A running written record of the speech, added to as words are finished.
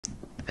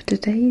For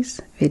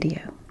today's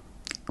video,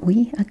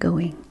 we are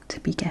going to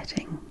be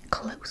getting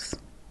close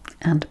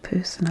and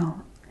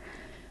personal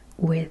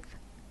with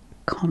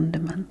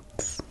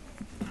condiments.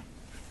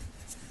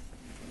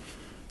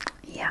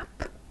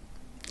 Yep,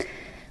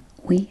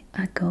 we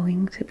are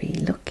going to be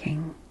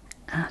looking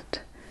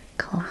at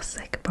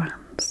classic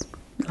brands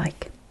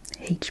like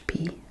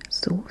HP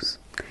sauce,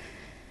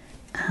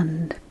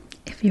 and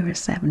if you're a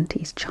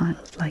 70s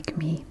child like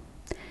me,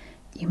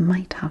 you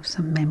might have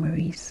some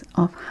memories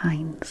of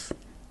Heinz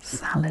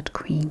salad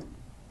cream.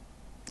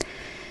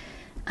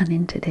 And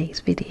in today's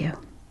video,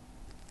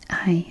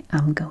 I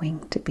am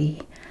going to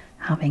be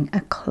having a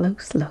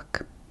close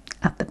look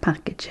at the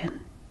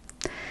packaging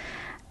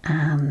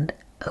and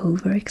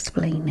over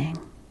explaining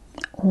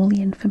all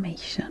the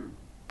information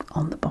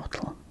on the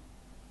bottle,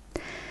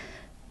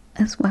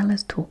 as well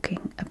as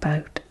talking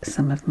about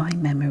some of my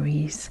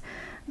memories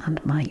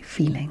and my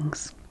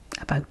feelings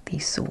about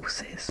these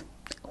sauces,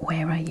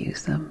 where I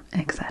use them,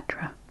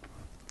 etc.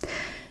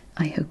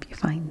 I hope you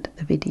find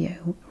the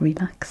video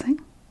relaxing.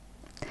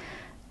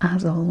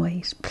 As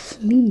always,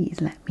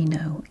 please let me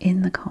know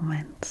in the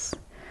comments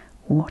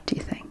what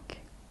you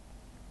think.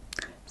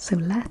 So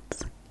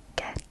let's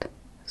get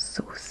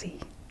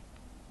saucy.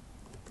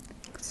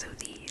 So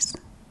these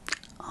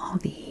are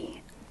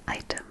the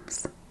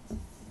items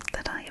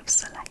that I have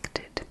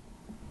selected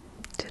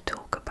to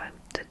talk about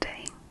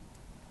today.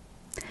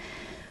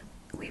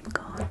 We've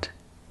got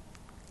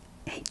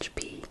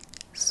HP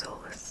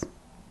sauce,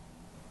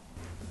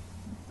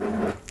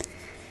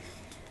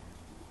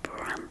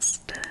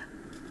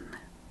 Branston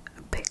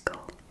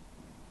pickle,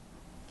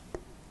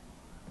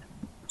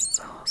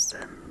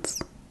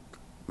 Saucy's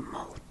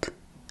malt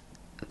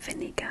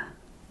vinegar,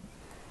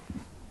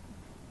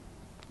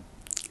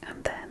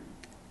 and then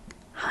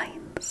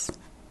Heinz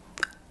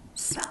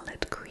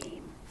salad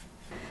cream,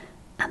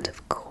 and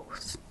of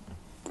course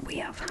we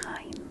have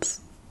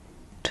Heinz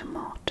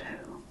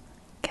tomato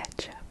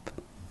ketchup.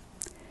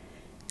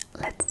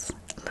 Let's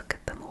look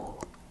at them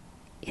all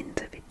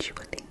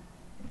individually.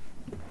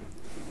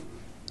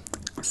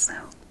 So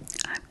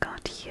I've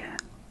got here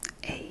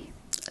a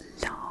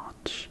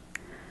large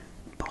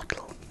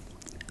bottle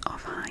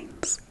of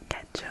Heinz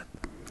ketchup,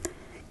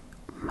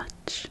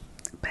 much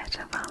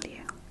better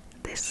value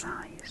this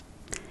size,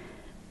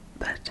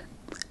 but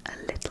a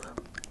little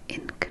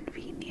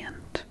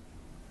inconvenient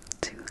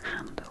to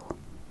handle.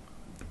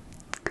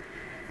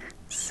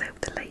 So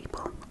the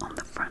label on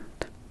the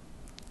front,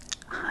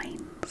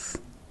 Heinz,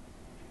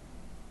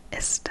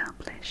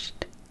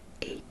 established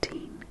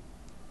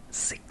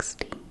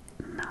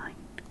 1869,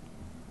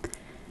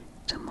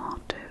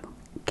 tomato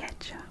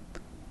ketchup.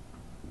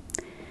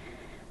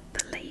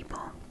 The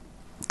label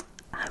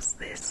has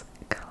this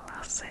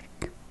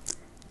classic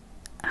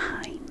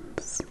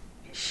Heinz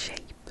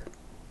shape.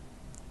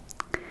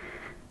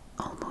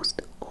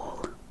 Almost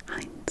all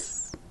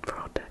Heinz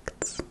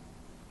products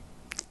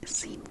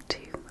seem to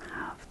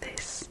have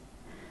this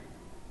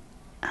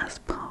as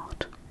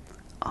part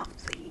of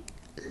the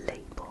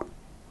label.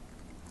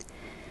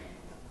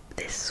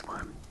 This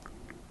one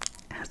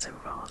has a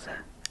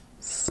rather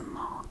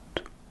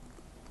smart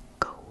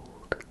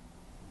gold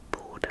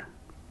border,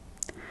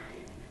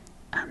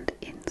 and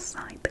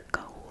inside the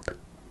gold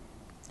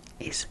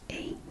is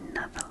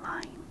another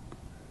line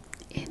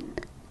in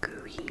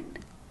green.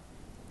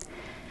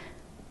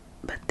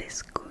 But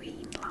this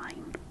green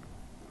line,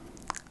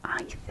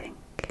 I think,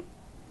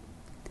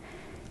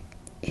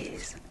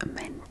 is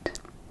meant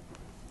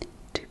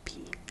to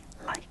be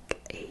like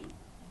a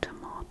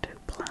tomato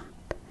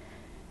plant,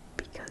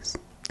 because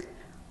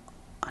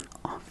an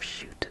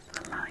offshoot of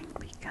the line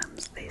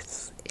becomes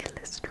this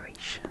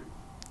illustration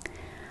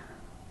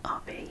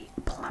of a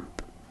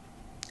plump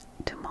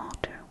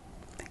tomato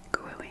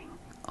growing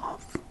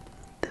off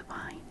the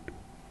vine.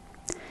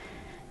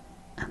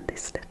 And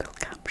this little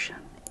caption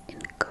in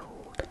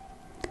gold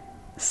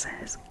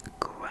says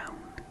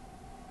grown,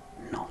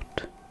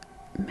 not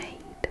made.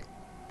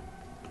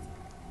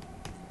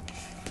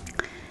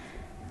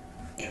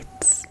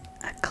 It's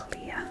a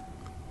clear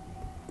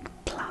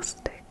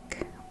plastic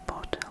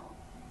bottle,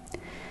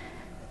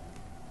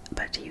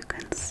 but you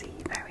can see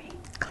very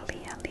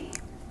clearly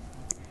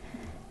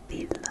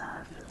the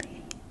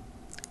lovely,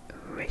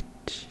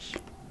 rich,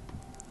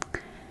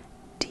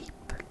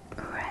 deep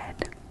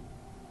red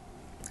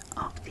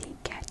of the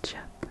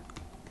ketchup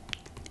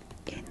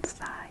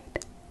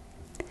inside.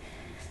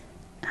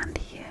 And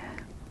here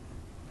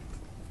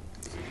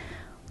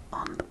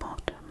on the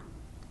bottom,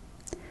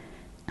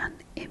 an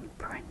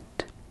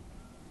imprint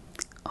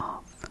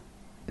of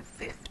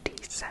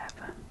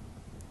 57,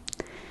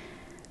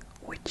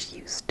 which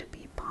used to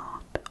be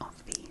part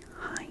of the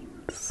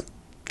Heinz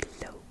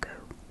logo.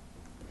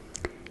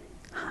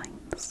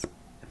 Heinz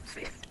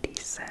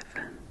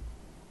 57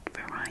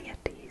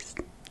 varieties,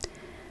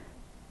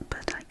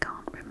 but I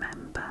can't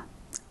remember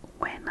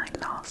when I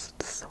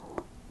last saw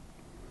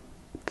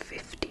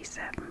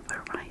 57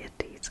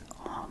 varieties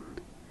on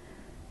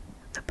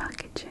the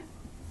packaging.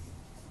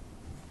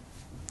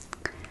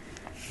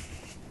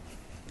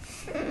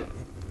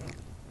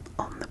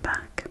 On the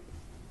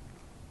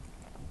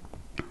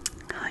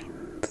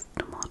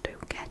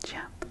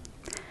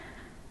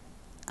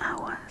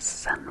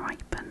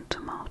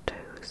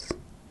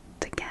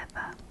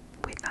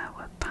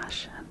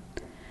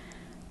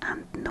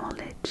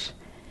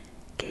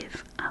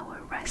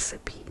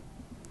recipe,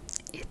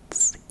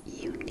 its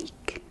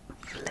unique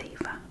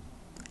flavour,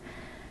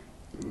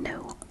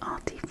 no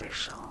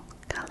artificial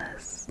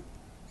colours,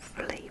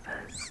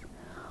 flavours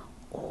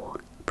or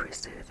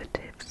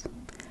preservatives,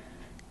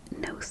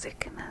 no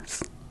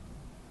thickeners,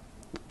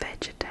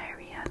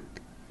 vegetarian,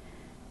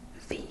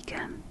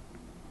 vegan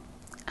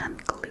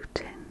and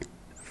gluten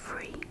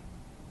free.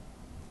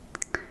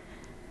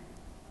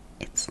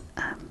 It's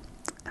a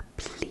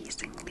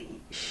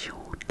pleasingly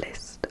short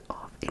list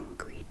of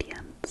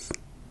ingredients: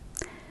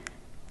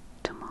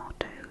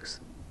 tomatoes,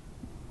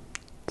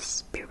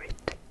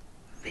 spirit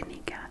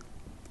vinegar,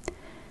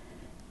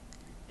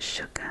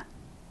 sugar,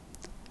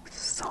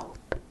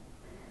 salt,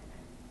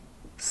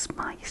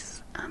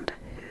 spice and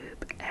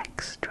herb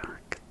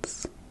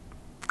extracts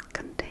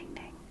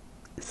containing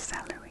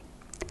celery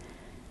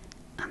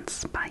and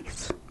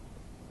spice,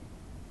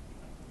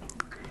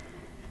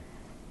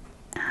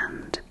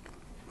 and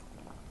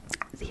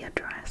the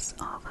address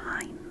of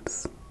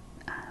Heinz.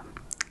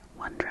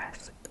 One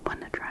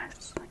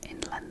address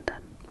in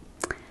London,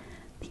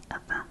 the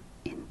other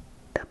in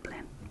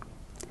Dublin.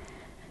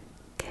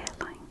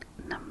 Caroline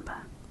number.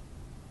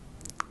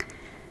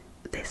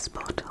 This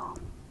bottle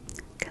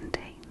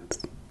contains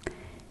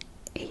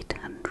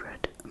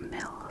 800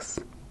 mils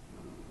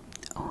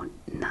or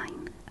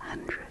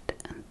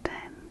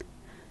 910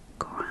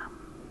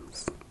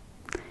 grams,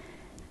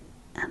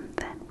 and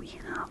then we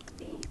have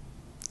the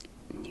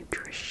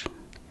nutrition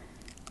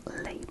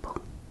label,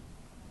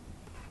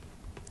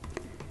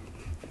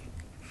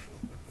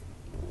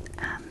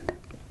 and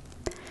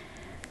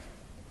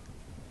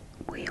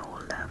we all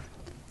love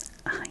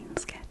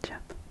Heinz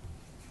ketchup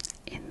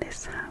in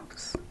this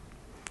house.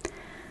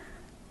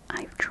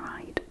 I've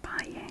tried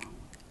buying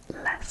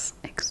less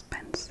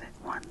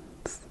expensive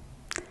ones,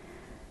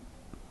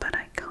 but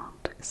I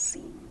can't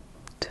seem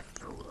to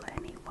fool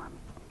anyone.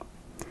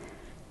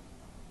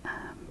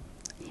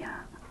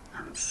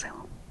 And so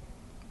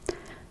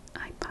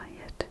I buy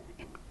it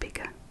in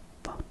bigger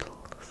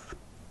bottles,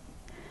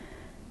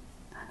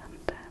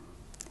 and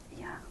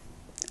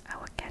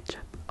our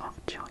ketchup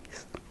of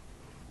choice.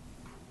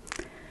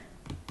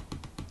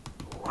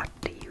 What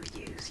do you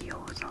use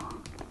yours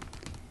on?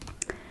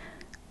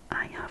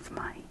 I have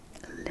my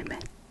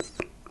limits.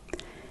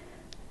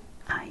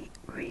 I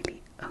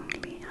really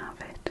only have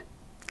it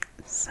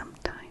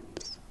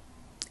sometimes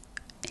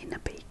in a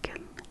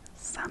bacon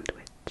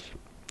sandwich,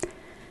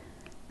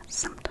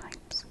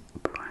 sometimes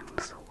brown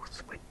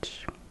sauce,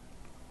 which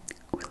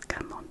we'll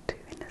come on to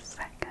in a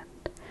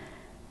second,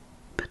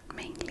 but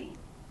mainly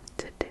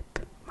to dip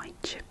my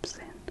chips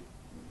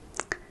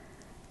in.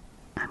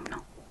 I'm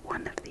not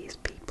one of these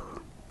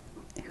people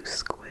who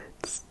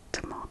squirts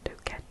tomato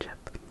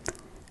ketchup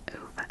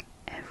over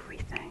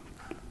everything.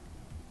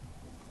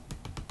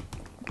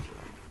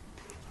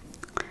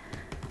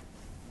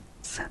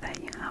 So there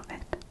you have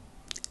it,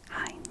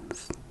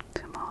 Heinz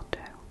tomato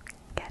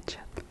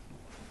ketchup.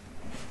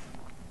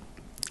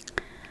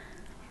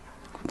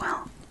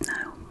 Well,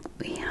 now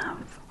we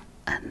have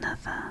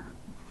another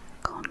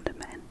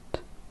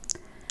condiment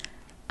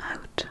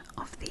out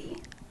of the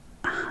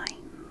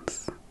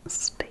Heinz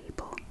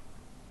stable.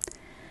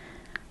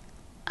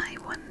 I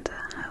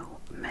wonder how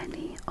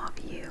many of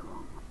you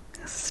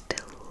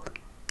still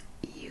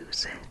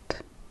use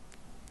it.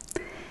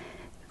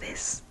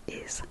 This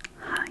is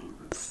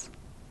Heinz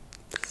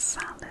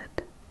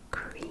salad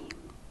cream,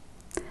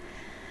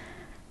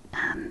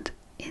 and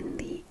in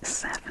the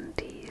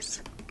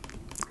 70s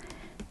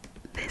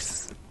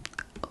this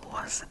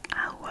was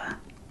our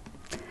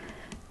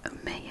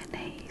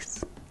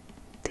mayonnaise.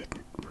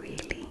 Didn't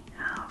really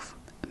have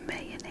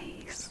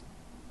mayonnaise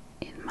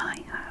in my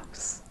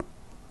house,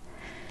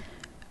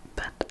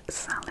 but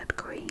salad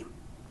cream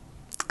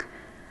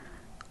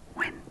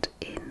went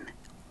in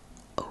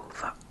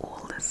over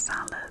all the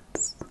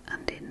salads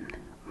and in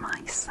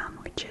my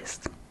sandwiches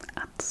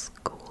at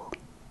school.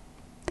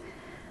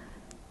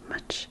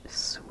 Much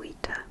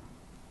sweeter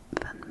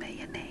than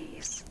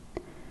mayonnaise,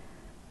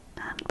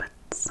 but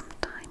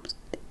sometimes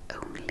the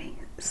only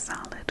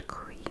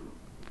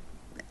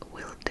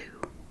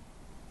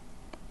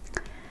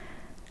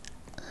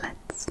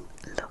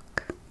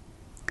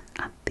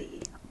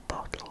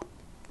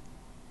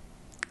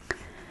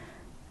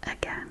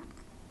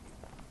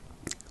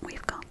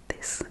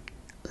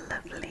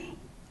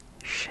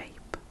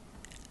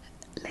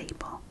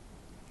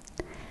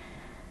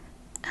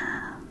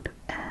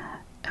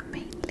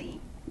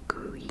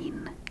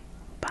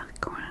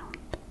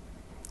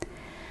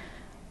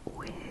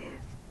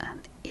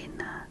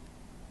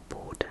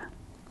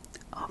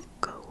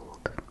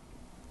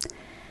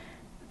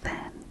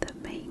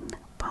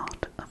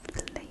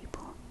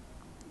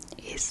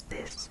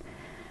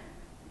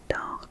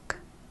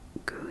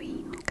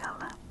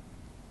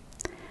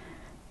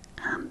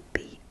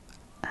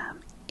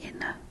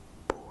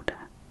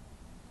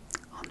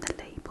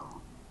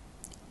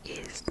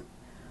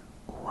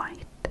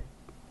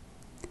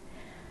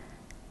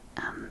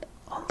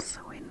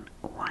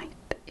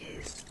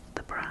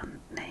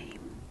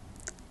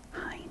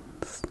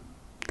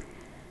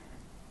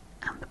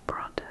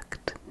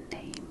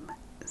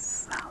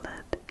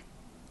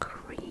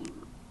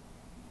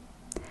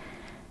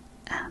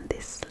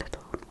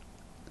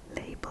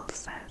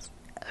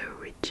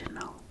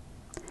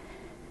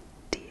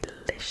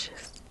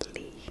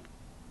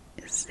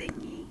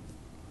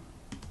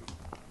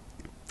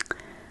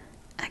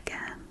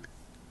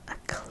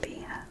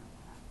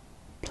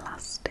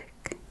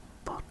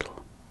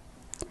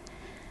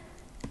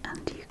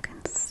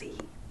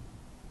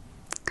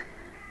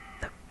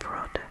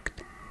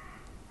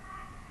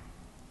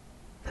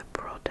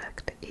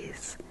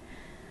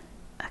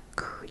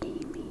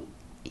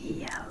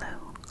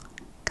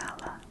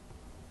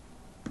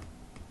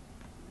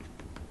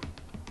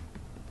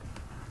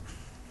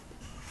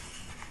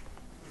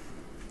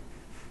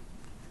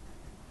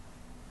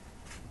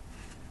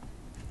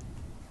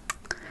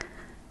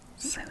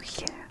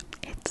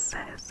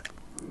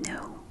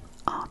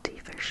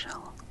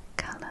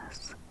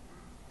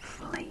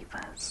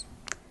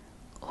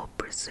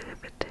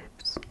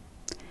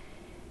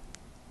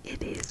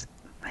It is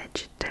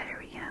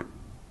vegetarian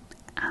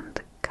and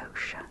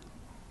kosher.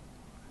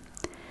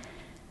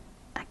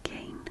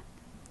 Again,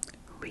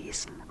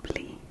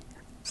 reasonably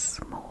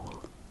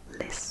small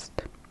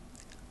list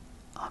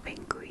of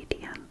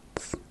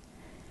ingredients.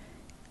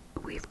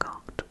 We've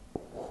got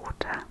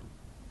water,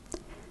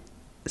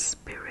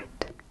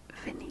 spirit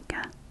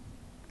vinegar,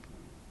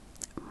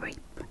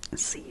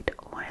 rapeseed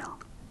oil,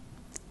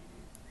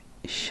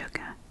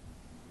 sugar,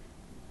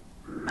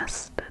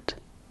 mustard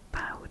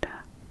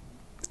powder,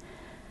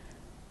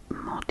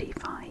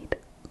 modified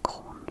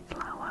corn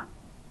flour,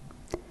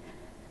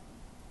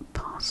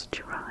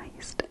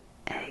 pasteurized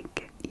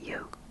egg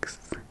yolks,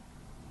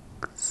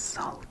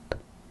 salt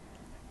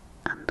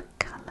and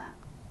colour.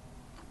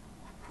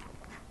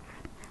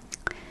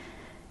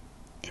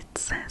 It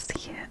says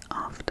here,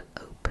 after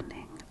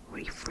opening,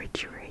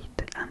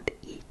 refrigerate and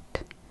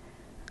eat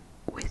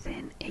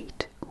within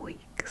 8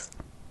 weeks.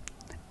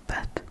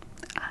 But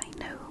I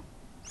know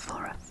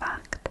for a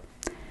fact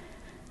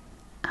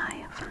I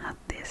have had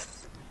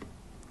this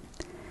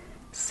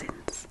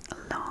since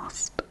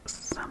last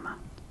summer,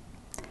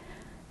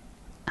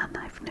 and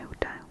I've no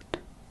doubt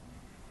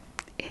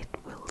it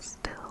will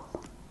still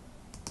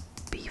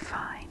be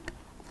fine.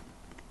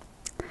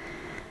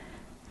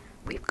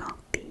 We've got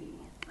the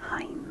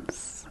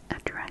Heinz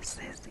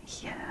addresses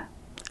here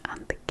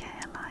and the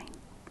care line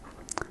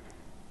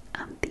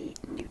and the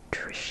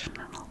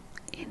nutritional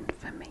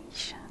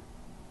information.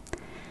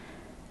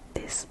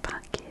 This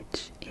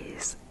package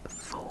is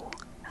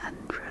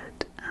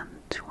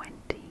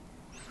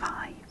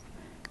 425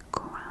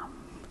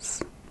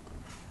 grams.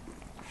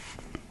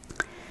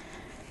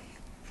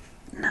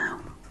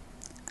 Now,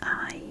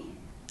 I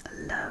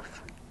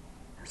love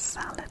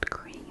salad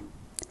cream,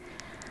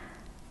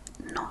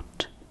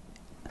 not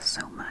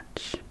so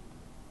much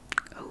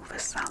over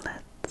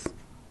salads,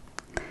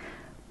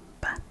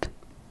 but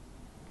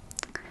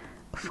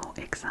for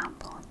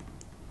example,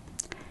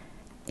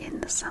 in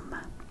the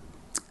summer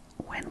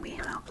when we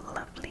have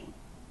lovely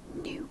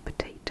new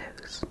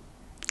potatoes,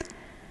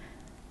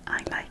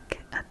 I like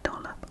a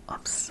dollop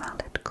of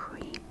salad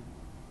cream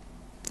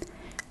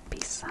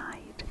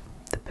beside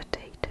the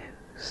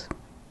potatoes,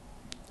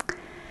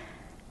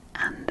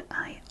 and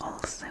I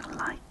also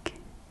like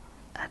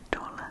a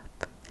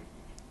dollop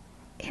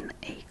in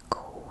a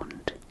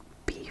corned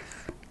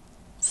beef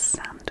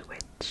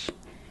sandwich,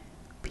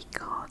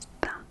 because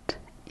that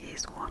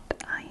is what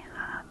I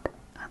had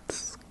at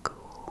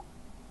school.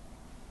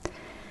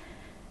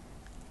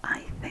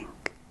 I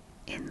think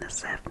in the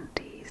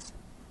 70s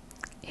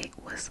it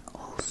was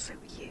also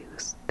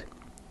used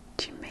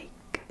to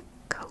make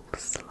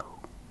coleslaw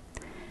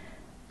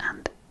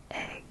and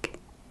egg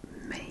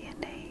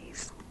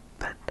mayonnaise,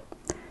 but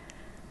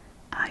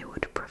I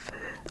would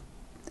prefer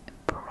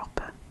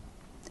proper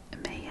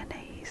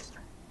mayonnaise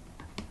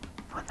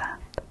for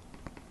that.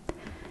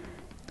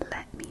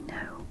 Let me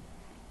know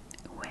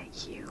where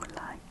you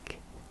like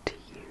to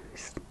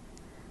use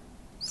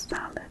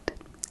salad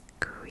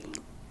cream.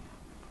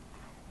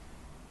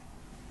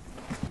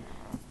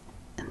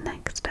 And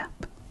next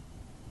up,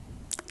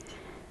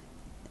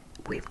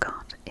 we've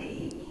got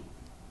a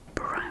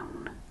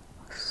brown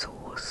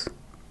sauce,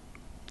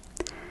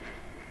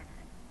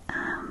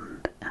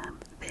 and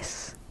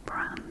this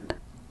brand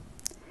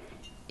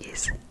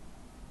is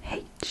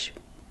HP.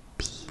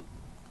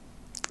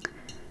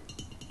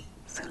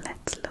 So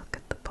let's look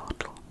at the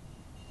bottle.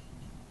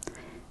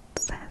 It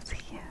says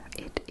here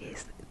it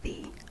is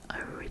the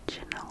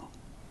original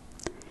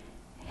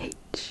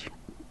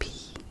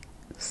HP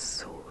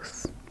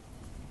sauce,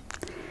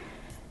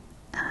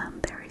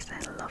 and there is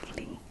a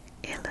lovely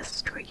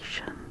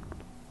illustration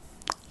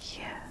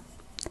here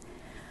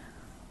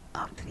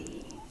of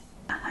the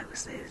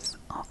Houses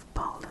of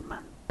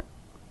Parliament,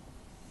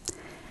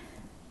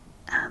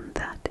 and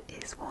that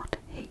is what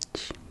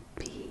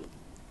HP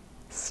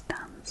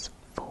stands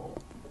for.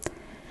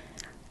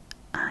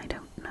 I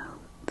don't know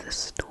the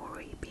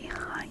story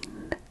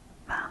behind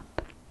that.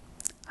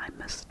 I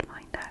must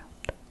find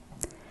out.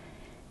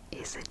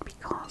 Is it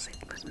because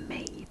it was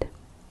made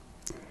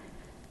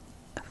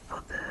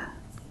for the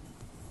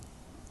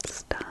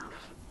staff?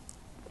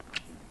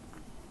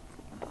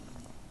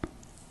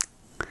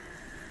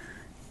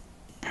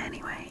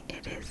 Anyway,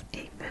 it is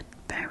a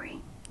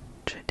very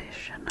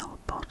traditional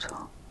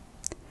bottle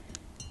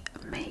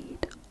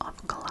made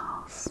of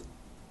glass,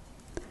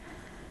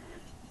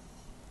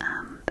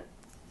 and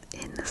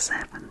in the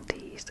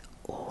 70s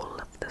all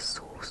of the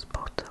sauce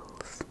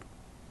bottles,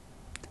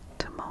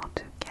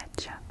 tomato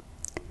ketchup,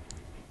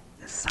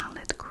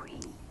 salad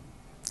cream,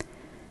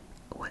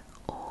 were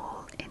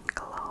all in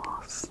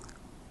glass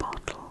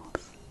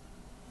bottles,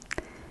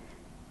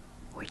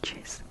 which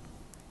is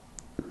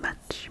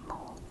much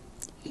more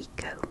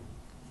eco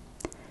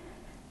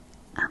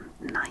and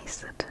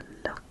nicer to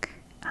look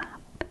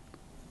at.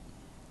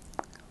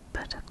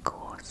 But of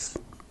course,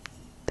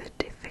 the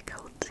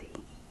difficulty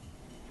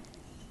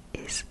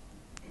is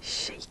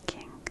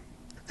shaking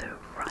the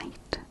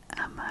right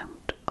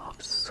amount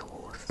of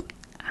sauce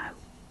out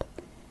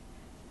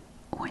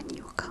when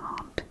you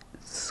can't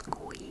squeeze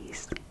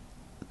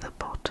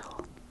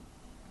bottle.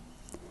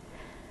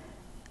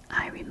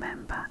 I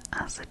remember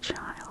as a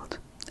child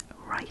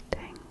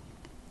writing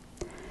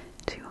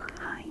to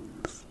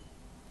Heinz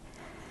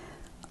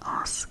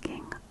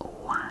asking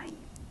why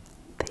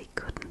they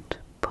couldn't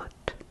put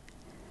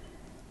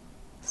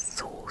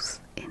sauce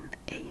in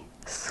a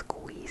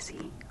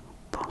squeezy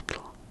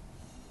bottle.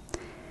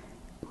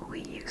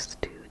 We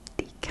used to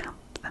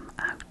decant them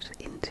out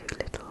into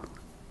little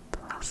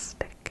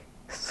plastic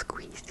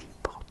squeezy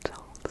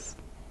bottles.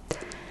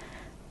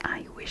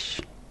 I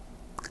wish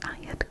I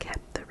had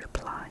kept the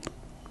reply.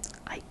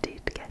 I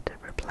did get a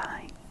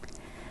reply,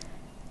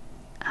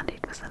 and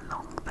it was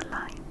along the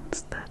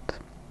lines that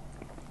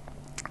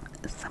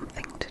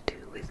something to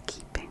do with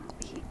keeping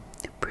the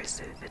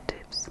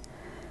preservatives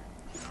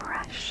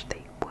fresh.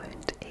 They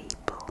weren't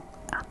able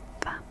at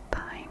that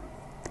time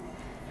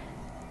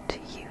to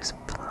use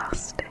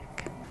plastic.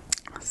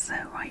 So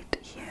right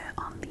here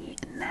on the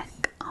neck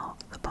of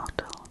the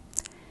bottle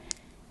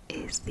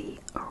is the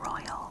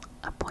royal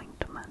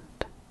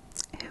appointment,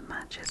 Her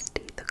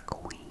Majesty the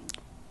Queen.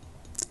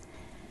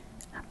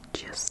 I've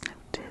just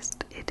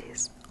noticed it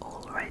is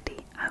already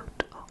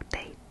out of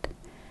date.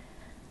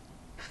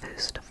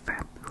 1st of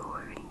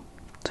February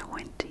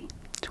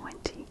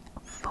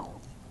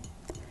 2024.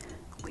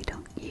 We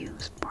don't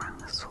use brown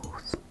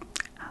sauce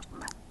as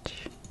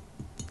much.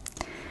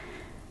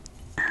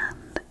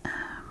 And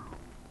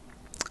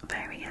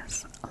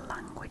various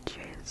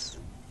languages,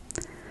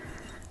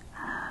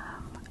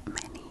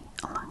 many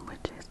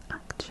languages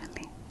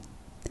actually.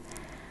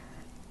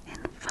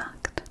 In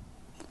fact,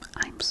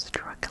 I'm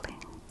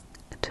struggling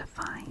to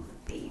find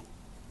the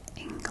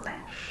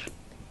English.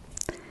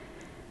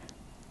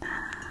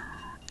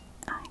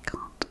 I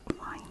can't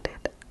find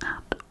it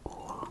at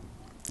all,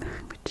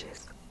 which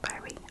is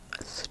very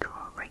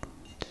strange.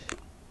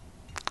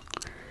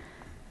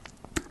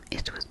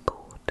 It was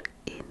bought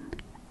in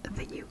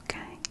the UK,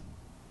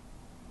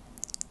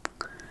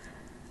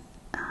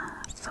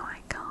 so I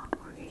can't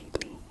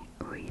really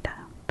read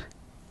out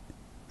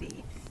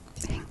the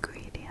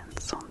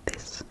ingredients on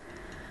this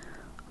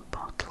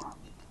bottle.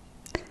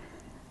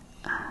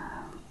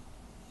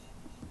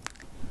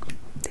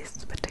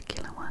 This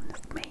particular one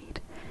is made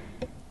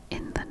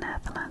in the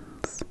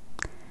Netherlands,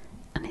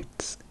 and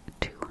it's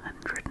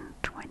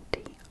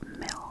 220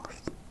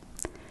 mils.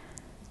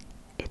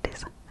 It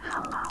is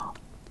halal.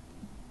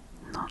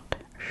 Not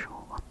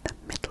sure what the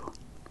middle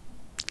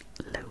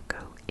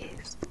logo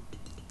is.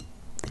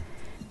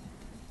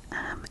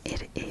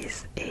 It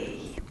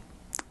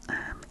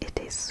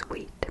is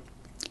sweet,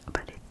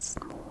 but it's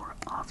more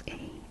of a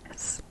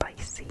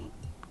spicy,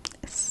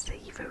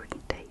 savoury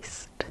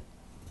taste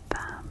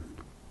than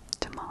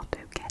tomato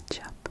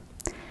ketchup,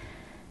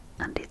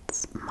 and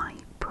it's my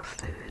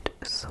preferred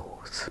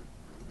sauce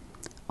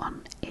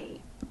on a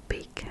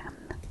bacon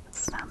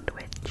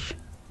sandwich.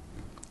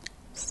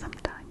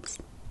 Sometimes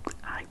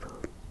I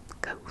will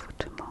go for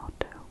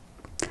tomato,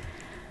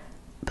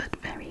 but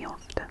very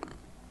often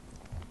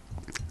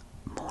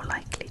more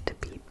likely to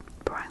be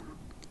brown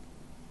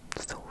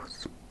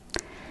sauce.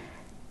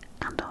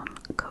 And on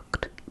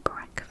cooked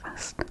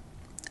breakfast,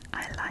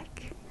 I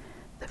like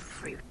the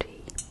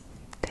fruity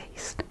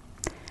taste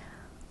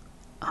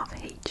of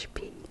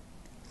HP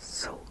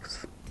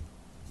sauce.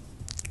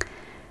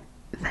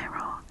 There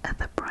are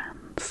other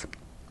brands,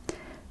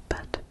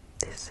 but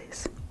this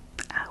is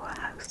our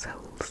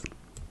household's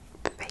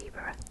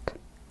favourite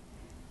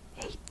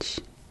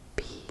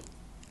HP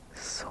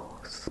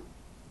sauce.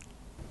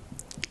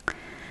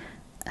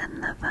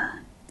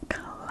 Another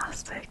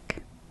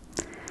classic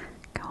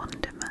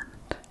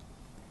condiment,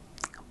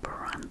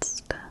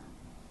 Branston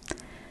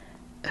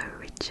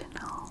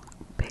Original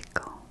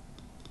Pickle.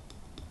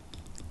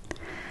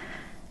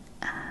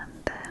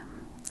 And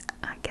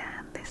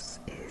again, this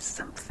is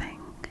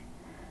something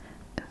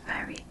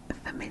very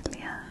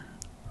familiar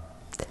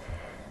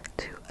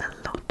to a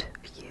lot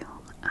of you,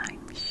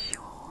 I'm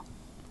sure,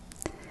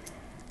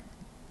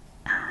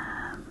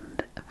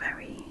 and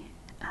very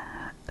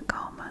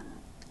common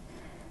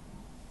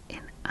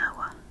in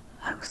our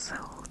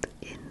household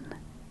in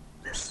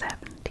the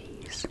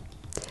 70s,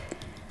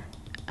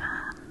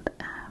 and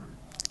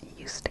it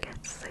used to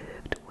get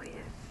served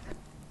with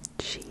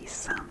cheese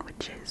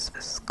sandwiches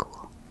for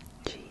school,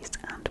 cheese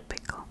and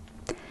pickle.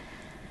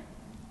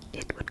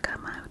 It would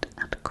come out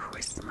at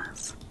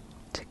Christmas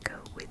to go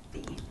with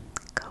the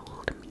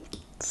cold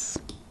meats,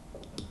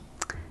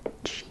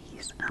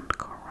 cheese and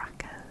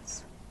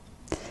crackers,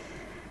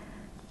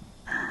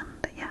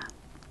 and yeah,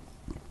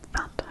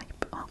 that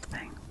type of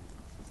thing.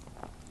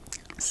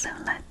 So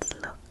let's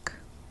look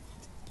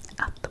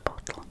at the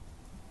bottle.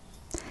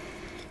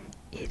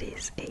 It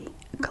is a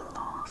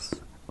glass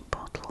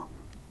bottle,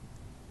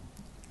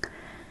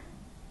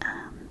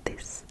 and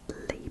this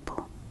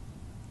label,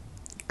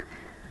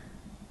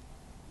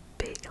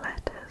 big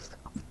letters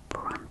of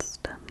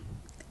Branston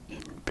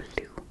in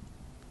blue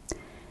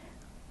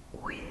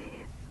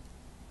with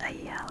a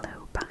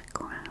yellow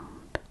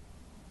background,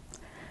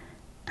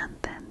 and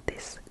then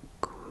this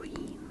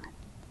green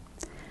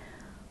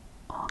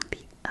on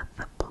the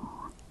other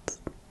parts.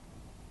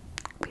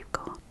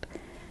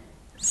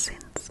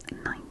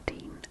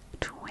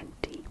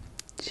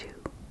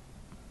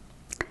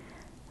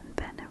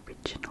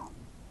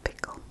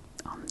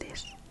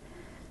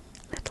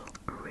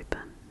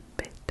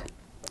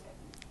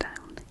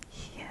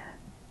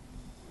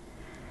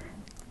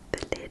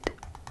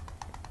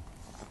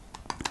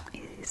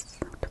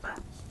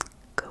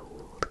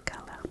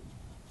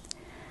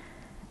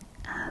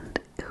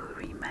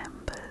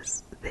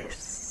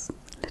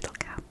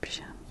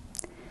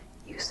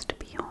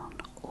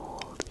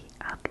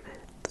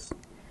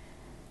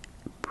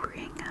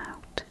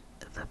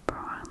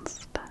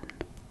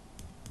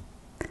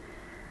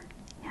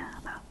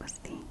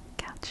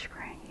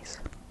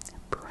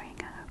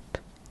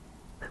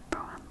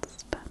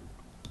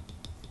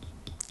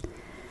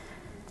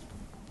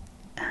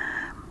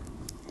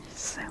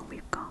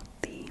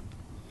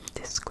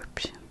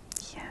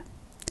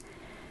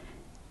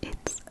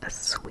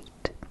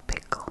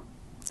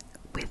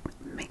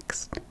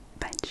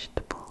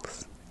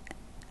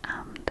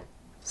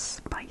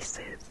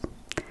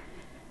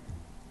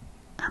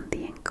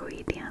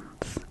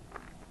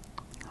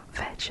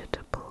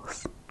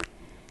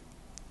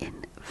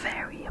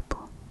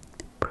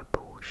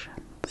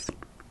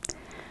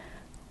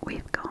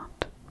 we've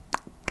got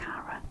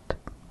carrot,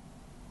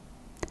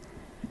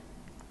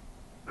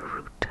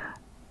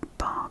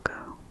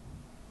 rutabaga.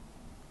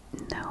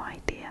 No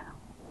idea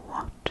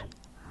what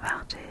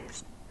that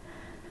is.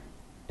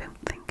 Don't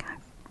think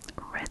I've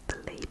read the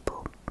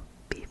label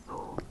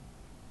before.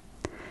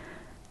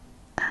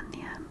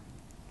 Onion,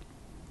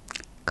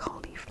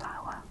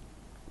 cauliflower,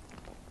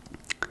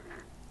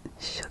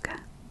 sugar,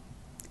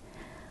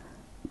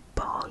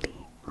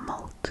 barley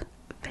malt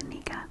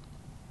vinegar,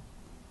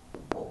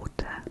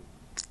 water,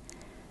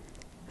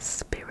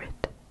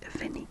 spirit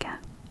vinegar,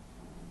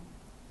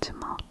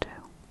 tomato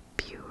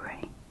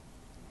puree,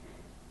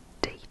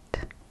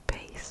 date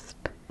paste,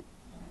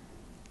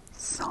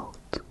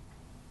 salt,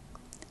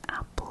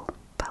 apple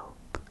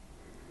pulp,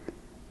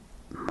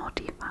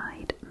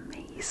 modified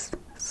maize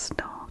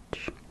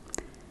starch,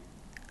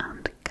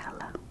 and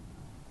colour,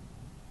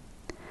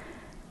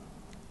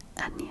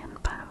 onion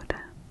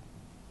powder,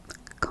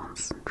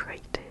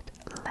 concentrated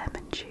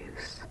lemon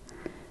juice,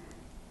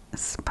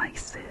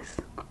 spices,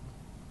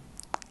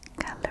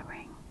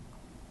 colouring,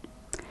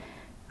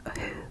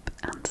 herb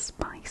and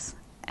spice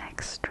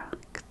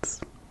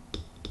extracts.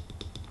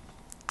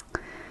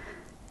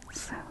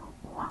 So,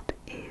 what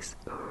is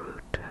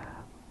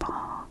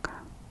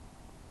rutabaga?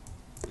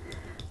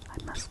 I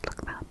must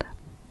look that up.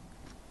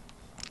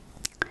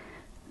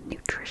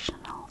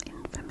 Nutritional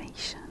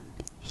information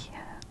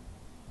here.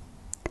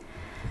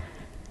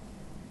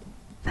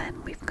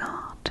 Then we've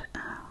got,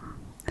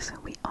 so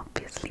we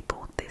obviously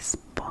bought this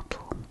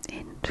bottle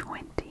in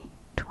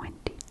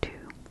 2022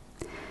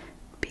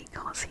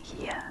 because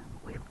here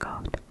we've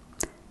got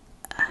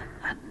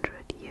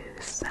 100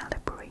 years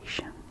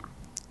celebration,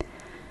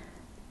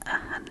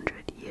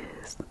 100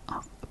 years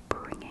of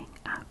bringing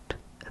out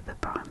the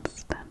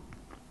Branston.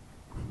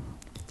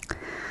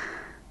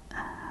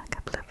 A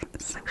couple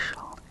of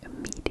social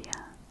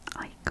media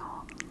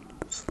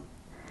icons,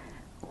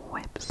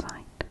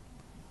 website,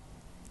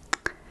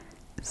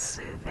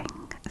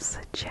 serving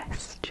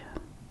suggestion,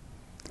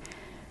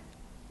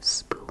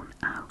 spoon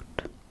out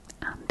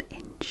and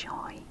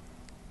enjoy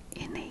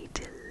in a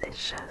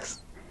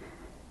delicious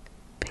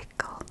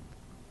pickle,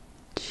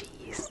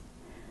 cheese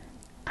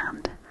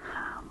and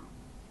ham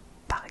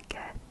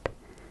baguette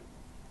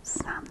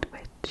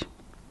sandwich.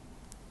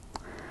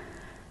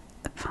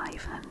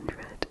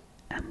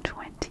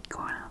 520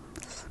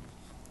 grams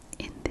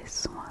in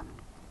this one.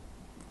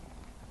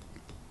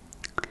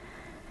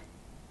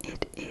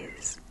 It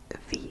is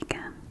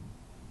vegan.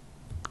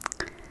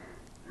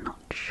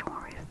 Not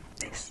sure if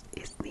this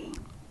is the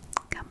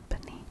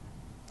company.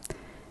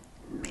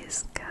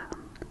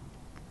 Mizgan.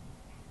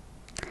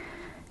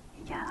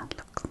 Yeah, it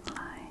looks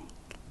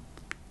like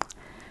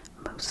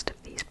most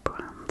of these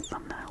brands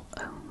are now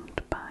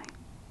owned by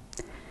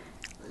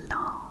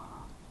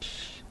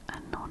large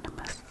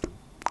anonymous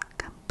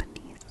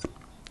companies,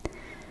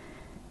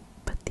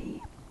 but the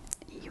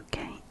UK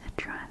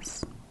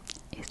address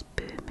is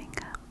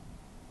Birmingham,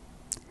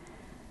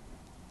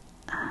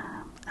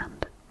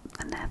 and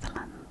the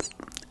Netherlands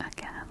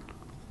again.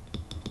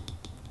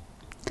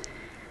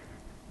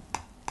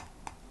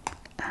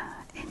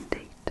 In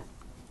date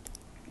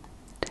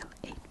till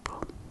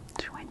April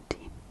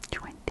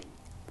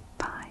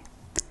 2025,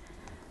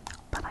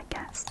 but I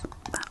guess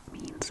that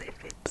means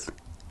if it's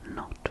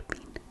not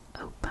been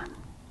open,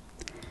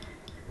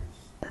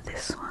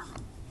 this one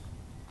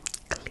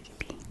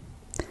clearly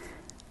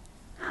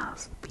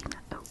has been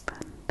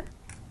opened.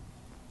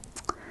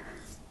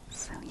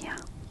 So yeah,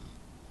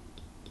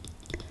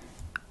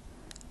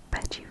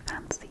 bet you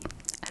fancy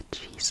a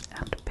cheese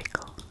and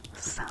pickle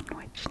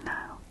sandwich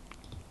now,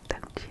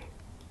 don't you?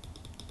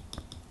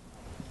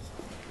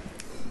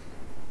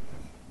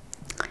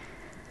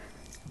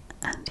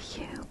 And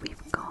here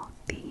we've got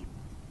the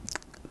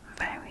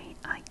very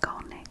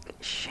iconic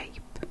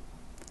shape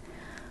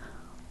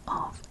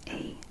of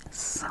a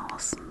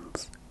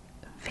Saucy's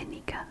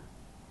vinegar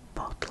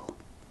bottle,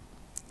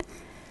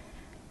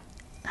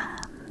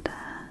 and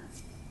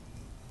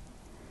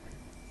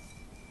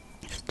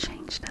it's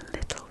changed a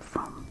little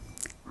from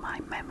my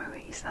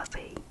memories as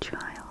a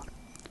child,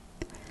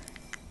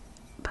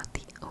 but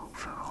the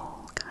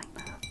overall kind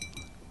of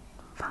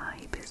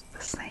vibe is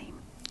the same,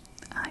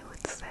 I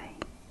would say.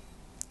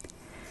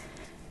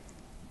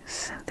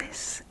 So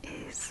this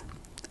is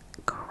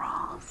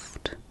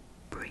craft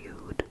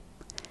brewed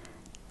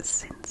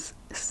since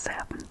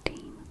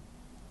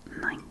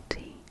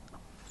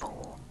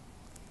 1794.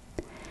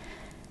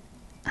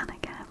 And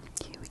again,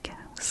 here we go,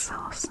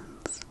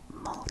 Saucy's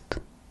malt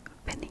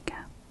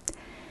vinegar.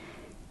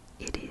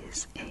 It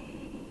is a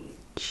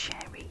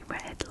cherry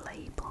red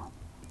label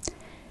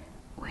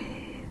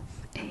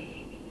with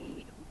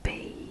a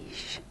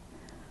beige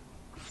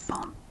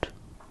font,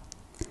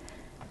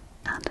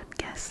 and I'm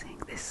guessing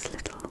this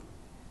little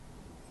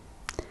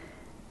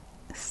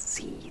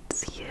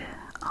seeds here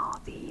are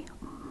the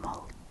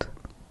malt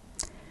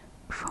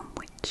from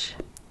which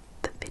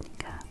the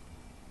vinegar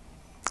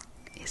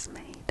is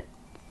made.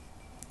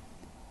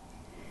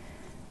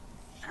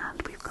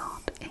 And we've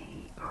got a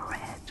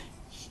red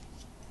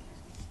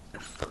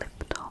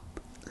flip top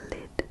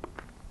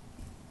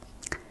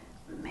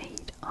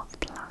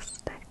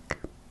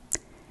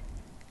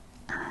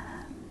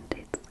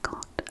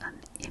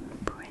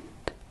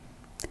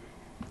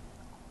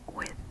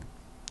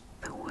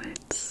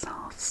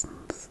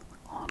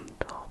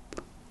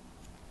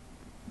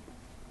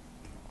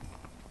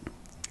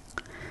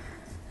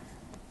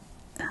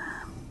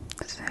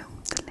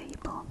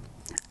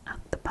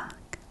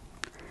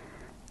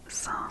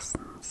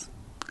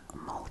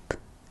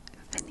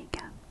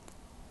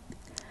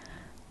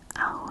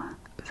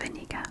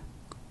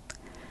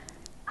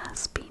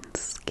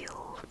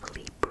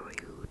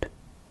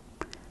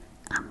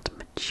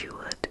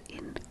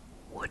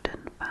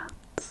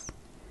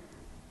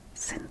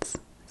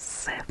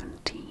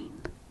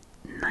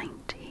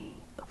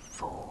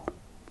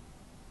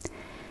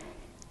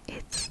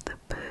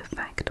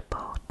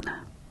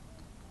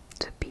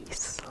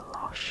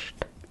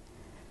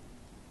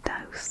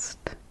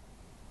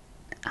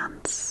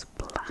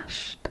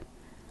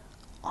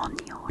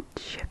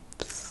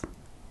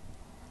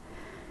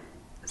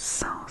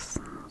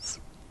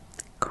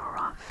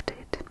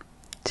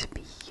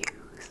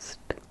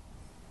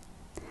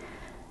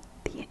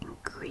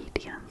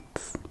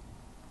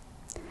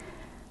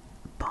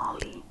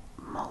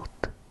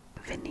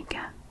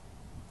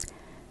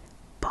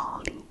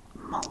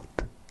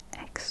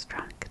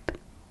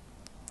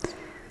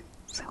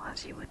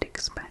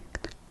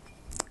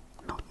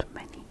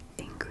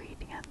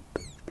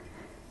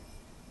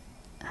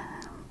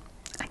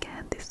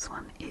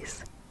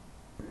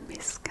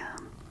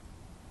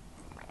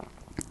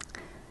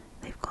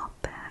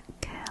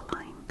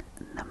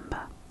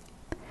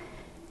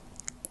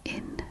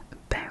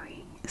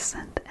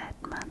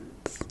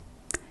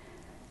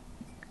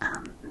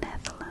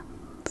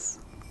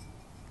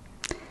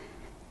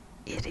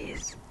it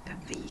is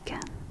vegan,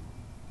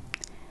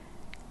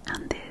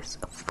 and there's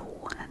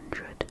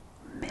 400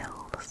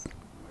 mils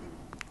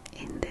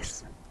in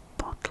this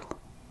bottle.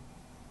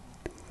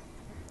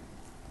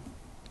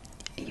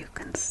 You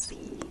can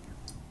see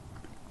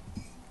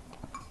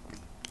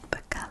the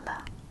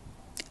colour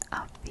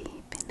of the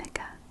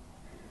vinegar,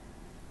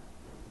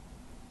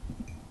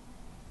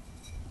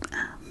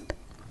 and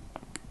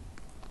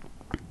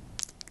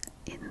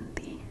in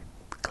the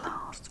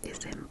glass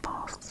is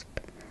embossed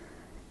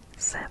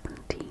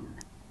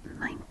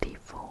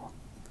 1794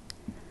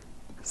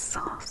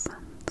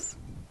 Sarsons,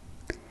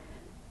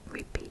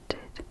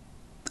 repeated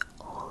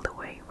all the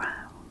way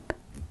round,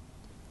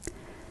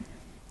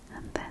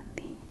 and then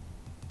the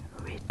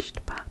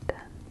ridged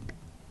pattern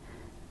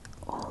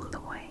all the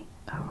way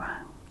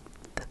around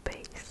the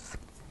base,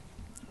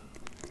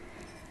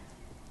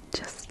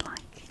 just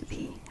like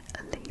the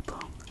label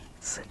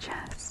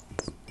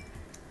suggests.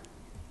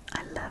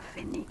 I love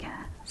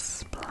vinegar